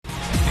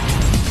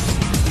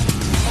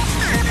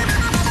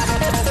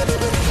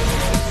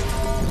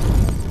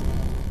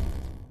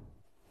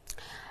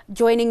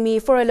Joining me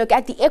for a look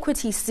at the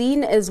equity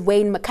scene is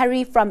Wayne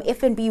McCurrie from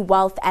FNB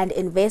Wealth and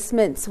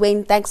Investments.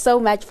 Wayne, thanks so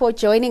much for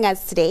joining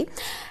us today.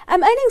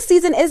 Earnings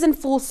season is in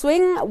full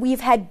swing. We've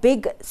had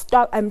big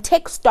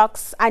tech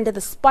stocks under the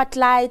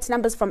spotlight,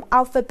 numbers from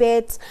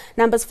Alphabet,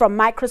 numbers from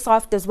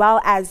Microsoft, as well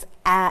as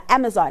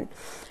Amazon.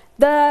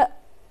 The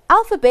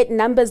Alphabet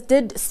numbers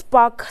did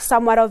spark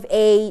somewhat of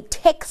a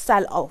tech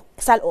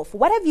sell-off.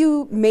 What have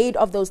you made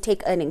of those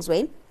tech earnings,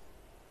 Wayne?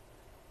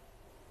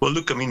 Well,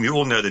 look, we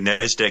all know the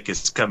NASDAQ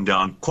has come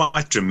down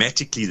quite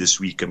dramatically this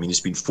week. It's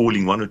been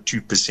falling 1 or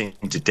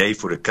 2% a day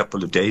for a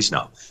couple of days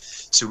now.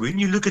 So when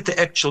you look at the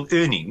actual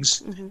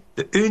earnings,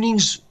 the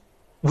earnings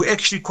were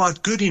actually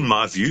quite good in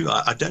my view.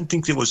 I don't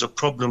think there was a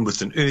problem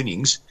with an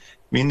earnings.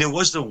 There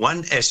was the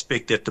one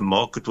aspect that the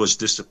market was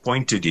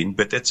disappointed in,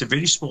 but that's a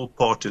very small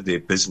part of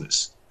their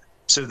business.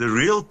 So the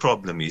real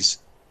problem is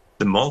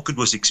the market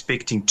was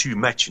expecting too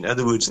much. In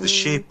other words, the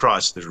share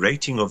price, the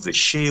rating of the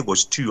share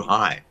was too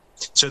high.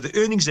 So the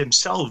earnings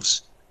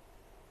themselves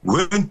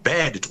weren't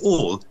bad at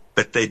all,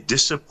 but they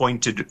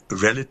disappointed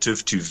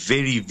relative to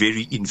very,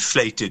 very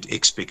inflated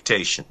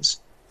expectations.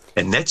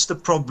 And that's the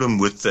problem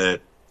with the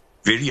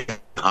very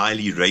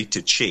highly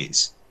rated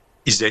shares,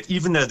 is that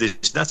even though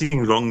there's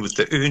nothing wrong with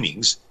the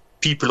earnings,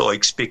 people are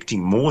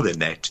expecting more than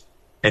that.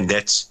 And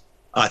that's,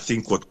 I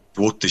think, what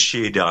brought the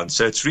share down.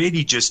 So it's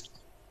really just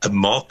a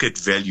market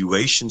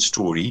valuation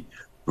story,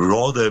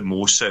 rather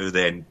more so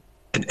than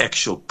an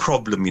actual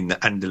problem in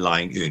the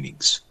underlying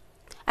earnings.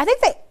 I think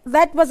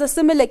that was a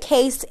similar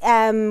case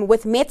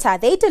with Meta.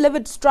 They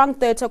delivered strong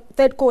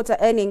third quarter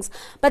earnings,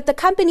 but the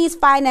company's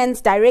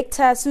finance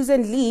director,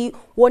 Susan Lee,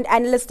 warned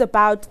analysts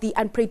about the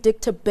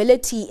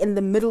unpredictability in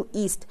the Middle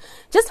East.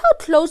 Just how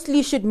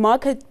closely should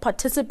market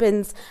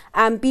participants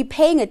be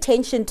paying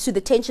attention to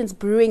the tensions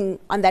brewing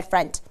on that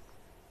front?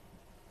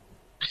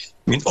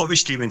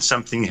 Obviously, when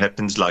something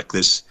happens like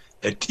this,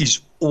 it is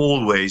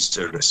always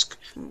a risk.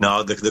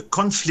 Now, the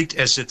conflict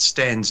as it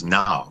stands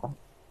now,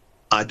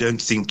 I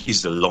don't think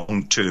is a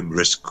long-term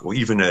risk or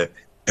even a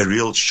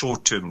real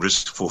short-term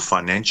risk for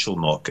financial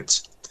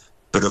markets.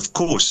 But of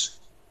course,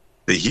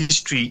 the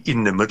history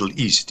in the Middle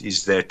East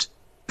is that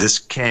this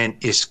can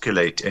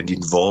escalate and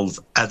involve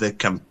other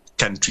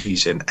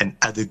countries and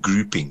other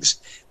groupings.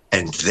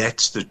 And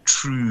that's the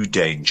true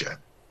danger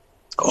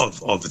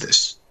of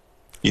this.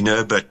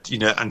 But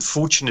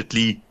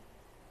unfortunately,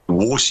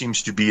 war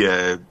seems to be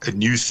a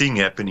new thing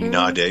happening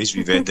nowadays.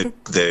 We've had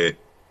the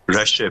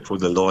Russia for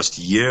the last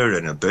year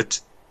and a bit,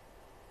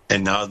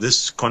 and now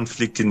this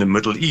conflict in the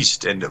Middle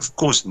East. And of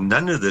course,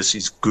 none of this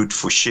is good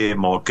for share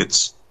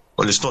markets.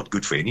 Well, it's not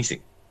good for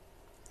anything.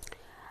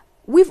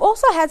 We've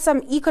also had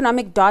some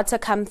economic data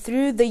come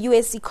through. The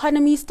U.S.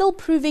 economy still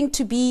proving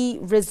to be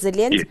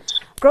resilient. Yes.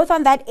 Growth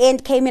on that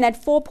end came in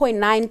at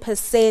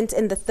 4.9%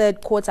 in the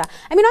third quarter.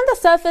 On the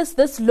surface,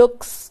 this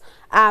looks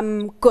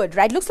good,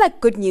 right? Looks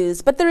like good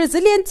news. But the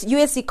resilient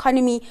U.S.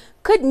 economy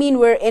could mean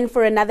we're in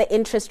for another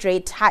interest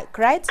rate hike,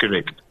 right?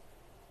 Correct.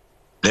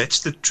 That's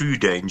the true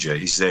danger,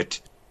 is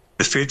that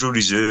the Federal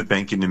Reserve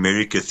Bank in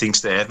America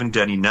thinks they haven't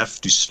done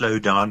enough to slow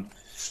down.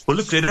 Well,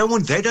 look, they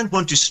don't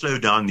want to slow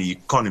down the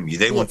economy.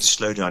 They want to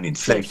slow down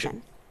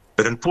inflation.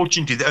 But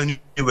unfortunately, the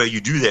only way you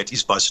do that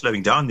is by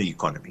slowing down the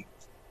economy.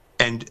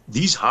 And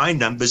these high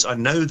numbers, I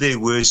know there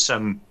were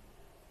some,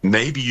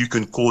 maybe you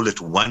can call it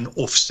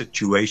one-off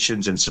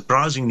situations. And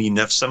surprisingly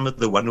enough, some of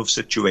the one-off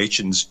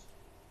situations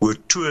were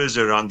tours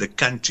around the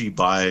country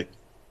by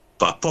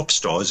pop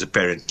stars,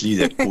 apparently,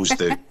 that caused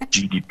the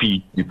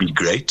GDP to be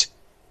great.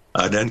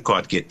 I don't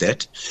quite get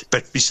that.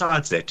 But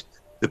besides that,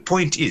 the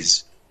point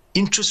is,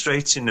 interest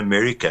rates in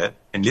America,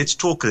 and let's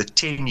talk the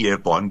 10-year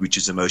bond, which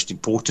is the most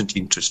important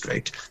interest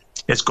rate,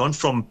 has gone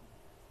from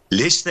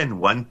less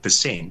than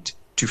 1%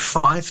 to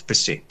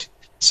 5%.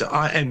 So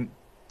I am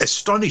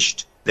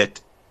astonished that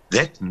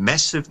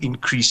massive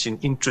increase in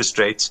interest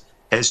rates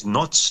has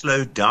not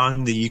slowed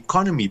down the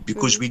economy,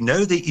 because we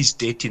know there is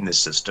debt in the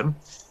system.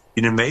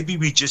 Maybe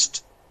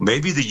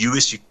the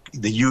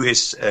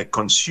US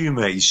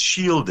consumer is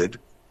shielded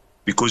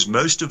because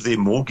most of their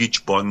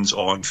mortgage bonds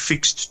are on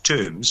fixed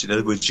terms. In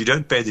other words, you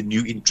don't pay the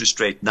new interest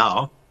rate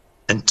now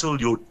until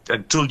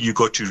you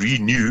got to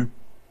renew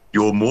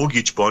your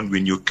mortgage bond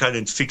when your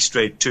current fixed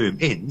rate term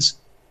ends.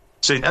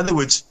 So in other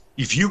words,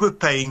 if you were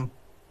paying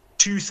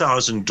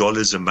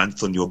 $2,000 a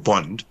month on your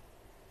bond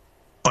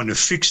on a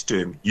fixed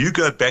term, you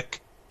go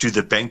back to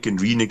the bank and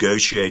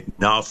renegotiate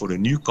now for a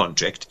new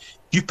contract,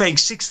 you're paying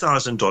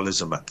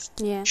 $6,000 a month.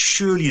 Yeah.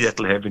 Surely that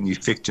will have an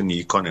effect on the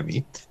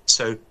economy.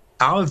 So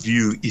our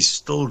view is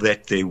still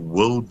that there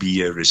will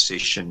be a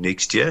recession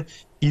next year,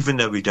 even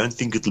though we don't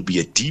think it'll be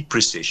a deep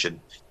recession.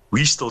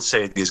 We still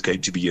say there's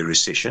going to be a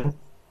recession,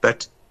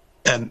 but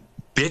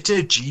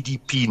better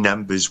GDP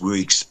numbers were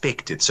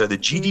expected. So the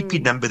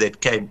GDP number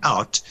that came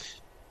out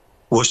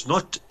was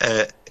not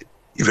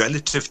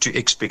relative to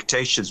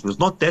expectations, was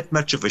not that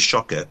much of a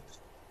shocker.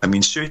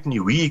 Certainly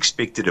we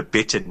expected a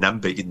better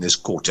number in this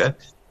quarter.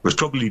 It was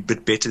probably a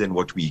bit better than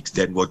what we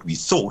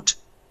thought,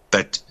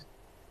 but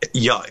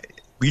yeah,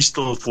 we're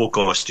still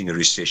forecasting a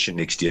recession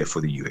next year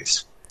for the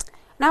US.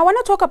 Now, I want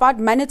to talk about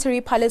monetary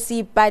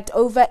policy, but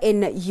over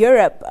in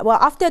Europe. Well,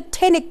 after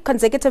 10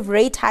 consecutive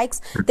rate hikes,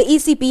 the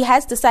ECB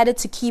has decided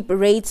to keep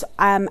rates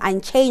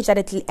unchanged at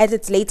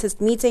its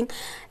latest meeting.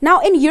 Now,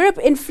 in Europe,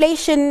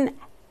 inflation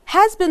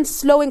has been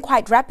slowing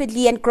quite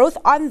rapidly, and growth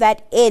on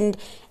that end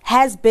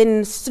has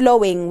been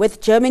slowing,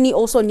 with Germany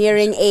also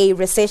nearing a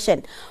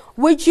recession.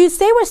 Would you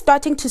say we're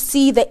starting to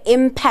see the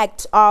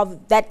impact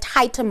of that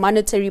tighter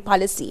monetary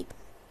policy?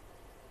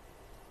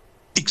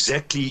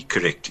 Exactly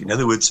correct. In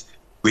other words,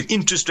 when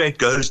interest rate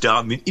goes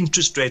down, when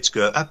interest rates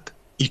go up,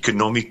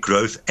 economic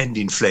growth and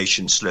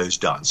inflation slows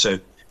down. So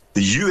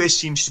the US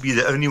seems to be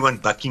the only one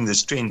bucking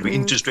this trend where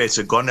interest rates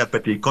have gone up,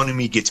 but the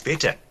economy gets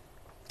better.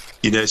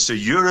 So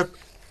Europe,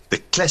 the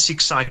classic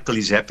cycle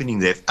is happening.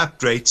 They've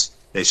upped rates,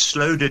 they've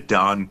slowed it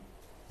down,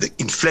 the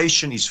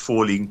inflation is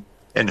falling,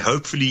 and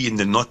hopefully in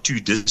the not too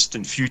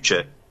distant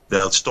future,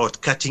 they'll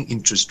start cutting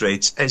interest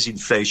rates as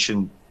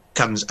inflation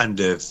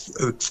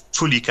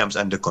fully comes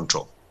under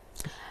control.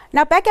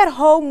 Now, back at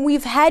home,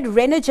 we've had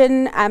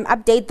Renogen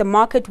update the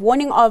market,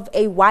 warning of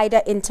a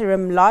wider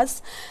interim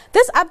loss.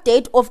 This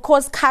update, of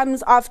course,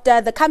 comes after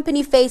the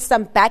company faced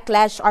some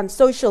backlash on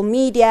social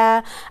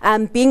media,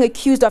 being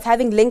accused of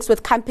having links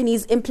with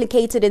companies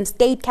implicated in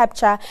state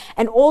capture,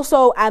 and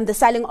also the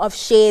selling of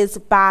shares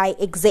by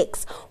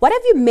execs. What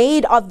have you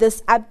made of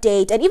this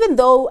update? And even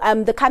though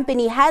the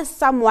company has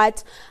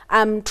somewhat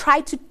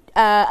tried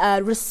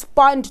to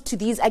respond to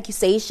these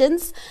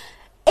accusations,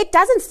 it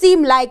doesn't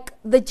seem like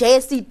the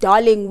JSE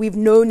darling we've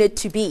known it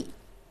to be.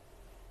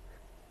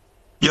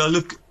 Yeah,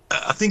 look,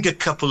 I think a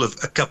couple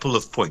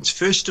of points.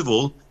 First of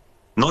all,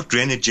 not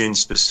Renogen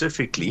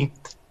specifically,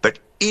 but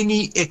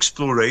any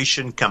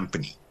exploration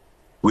company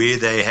where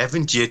they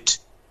haven't yet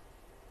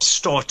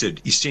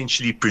started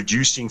essentially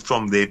producing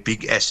from their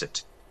big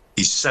asset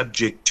is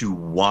subject to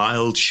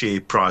wild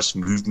share price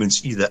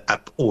movements, either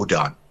up or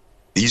down.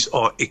 These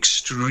are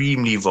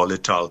extremely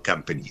volatile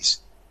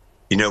companies.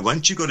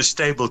 Once you've got a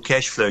stable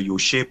cash flow, your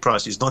share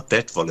price is not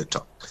that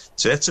volatile.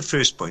 So that's the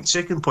first point.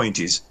 Second point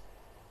is,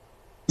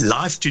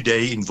 life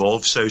today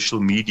involves social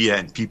media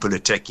and people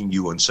attacking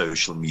you on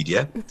social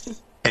media.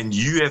 And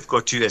you have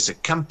got to, as a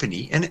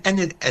company and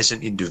as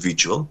an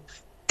individual,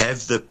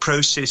 have the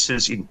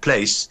processes in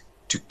place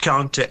to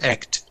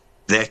counteract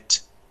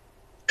that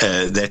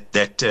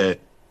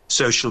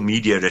social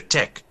media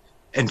attack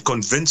and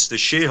convince the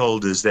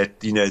shareholders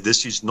that,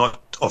 this is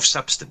not of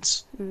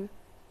substance.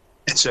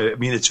 And so,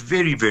 it's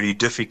very, very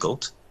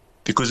difficult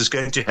because it's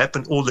going to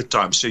happen all the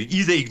time. So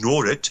you either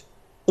ignore it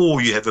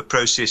or you have a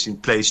process in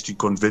place to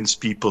convince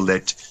people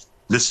that,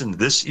 listen,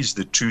 this is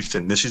the truth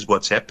and this is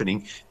what's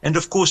happening. And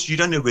of course, you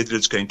don't know whether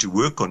it's going to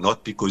work or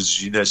not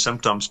because,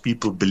 sometimes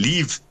people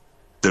believe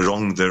the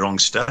wrong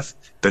stuff,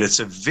 but it's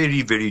a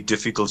very, very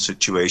difficult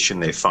situation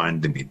they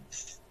find them in.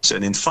 So,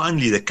 and then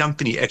finally, the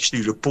company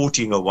actually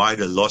reporting a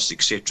wider loss,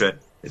 etc.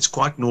 It's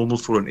quite normal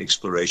for an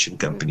exploration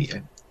company.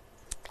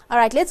 All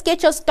right, let's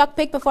get your stock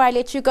pick before I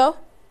let you go.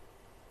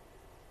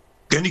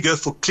 Going to go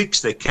for Clicks.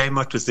 They came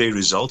out with their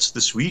results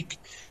this week.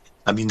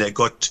 They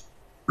got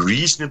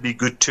reasonably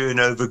good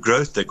turnover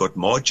growth. They got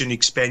margin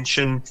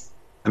expansion.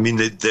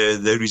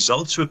 The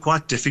results were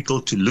quite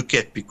difficult to look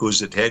at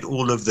because it had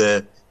all of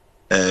the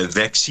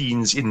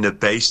vaccines in the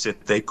base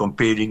that they're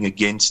comparing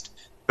against.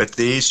 But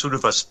their sort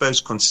of, I suppose,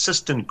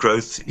 consistent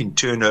growth in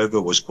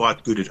turnover was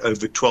quite good at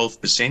over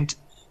 12%.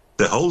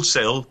 The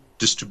wholesale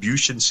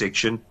distribution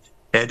section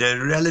had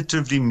a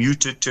relatively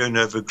muted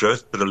turnover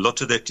growth, but a lot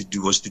of that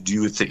was to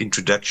do with the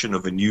introduction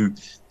of a new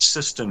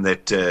system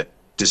that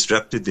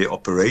disrupted their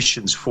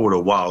operations for a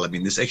while.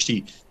 This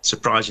actually,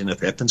 surprising enough,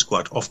 happens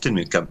quite often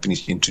when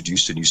companies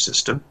introduce a new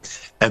system.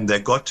 And they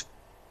got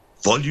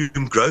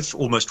volume growth,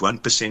 almost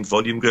 1%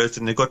 volume growth,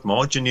 and they got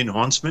margin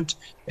enhancement.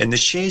 And the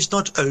share's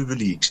not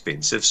overly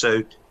expensive.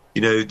 So,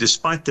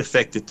 despite the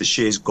fact that the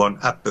share's gone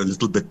up a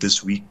little bit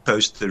this week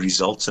post the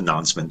results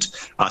announcement,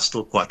 I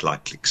still quite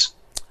like Clicks.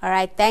 All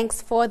right,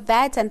 thanks for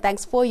that, and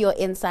thanks for your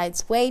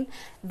insights, Wayne.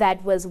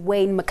 That was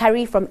Wayne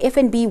McCurrie from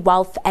FNB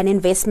Wealth and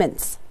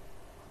Investments.